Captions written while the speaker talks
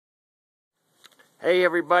Hey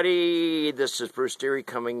everybody, this is Bruce Deary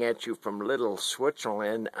coming at you from Little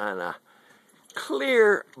Switzerland on a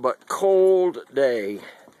clear but cold day.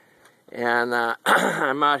 And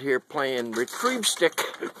I'm out here playing retrieve stick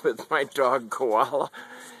with my dog Koala.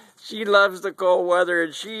 She loves the cold weather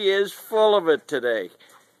and she is full of it today.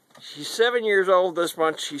 She's 7 years old this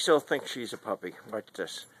month. She still thinks she's a puppy. Watch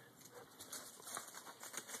this.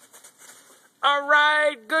 All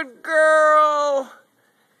right, good girl.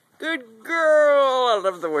 Good girl. I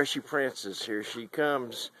love the way she prances. Here she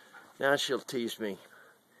comes. Now she'll tease me.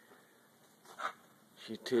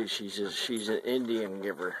 She's an Indian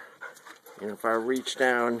giver. And if I reach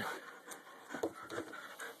down,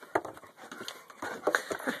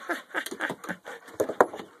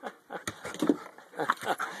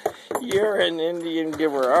 you're an Indian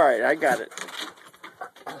giver. All right, I got it.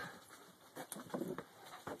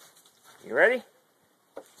 You ready?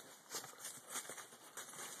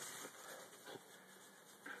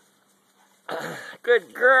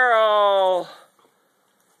 Good girl.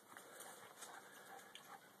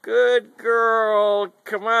 Good girl.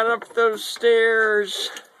 Come on up those stairs.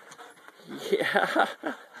 Yeah.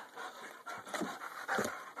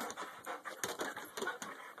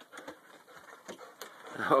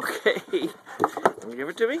 Okay. You want to give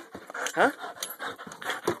it to me? Huh?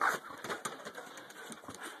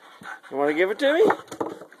 You want to give it to me?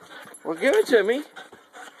 Well, give it to me.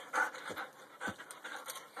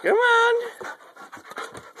 Come on.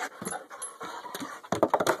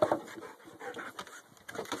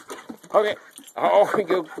 Okay. Oh,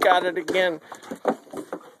 you got it again.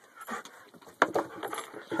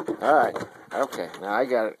 All right. Okay. Now I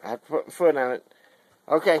got it. I put my foot on it.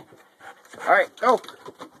 Okay. All right. Go.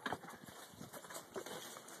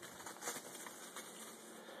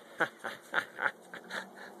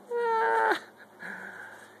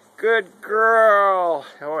 Good girl.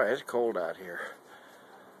 Oh, it's cold out here.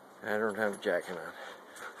 I don't have a jacket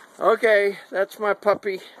on. Okay, that's my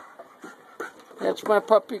puppy. That's my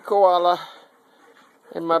puppy Koala.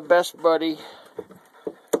 And my best buddy.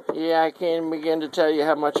 Yeah, I can't begin to tell you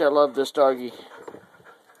how much I love this doggy.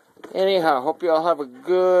 Anyhow, hope you all have a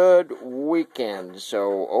good weekend.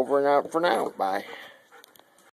 So, over and out for now. Bye.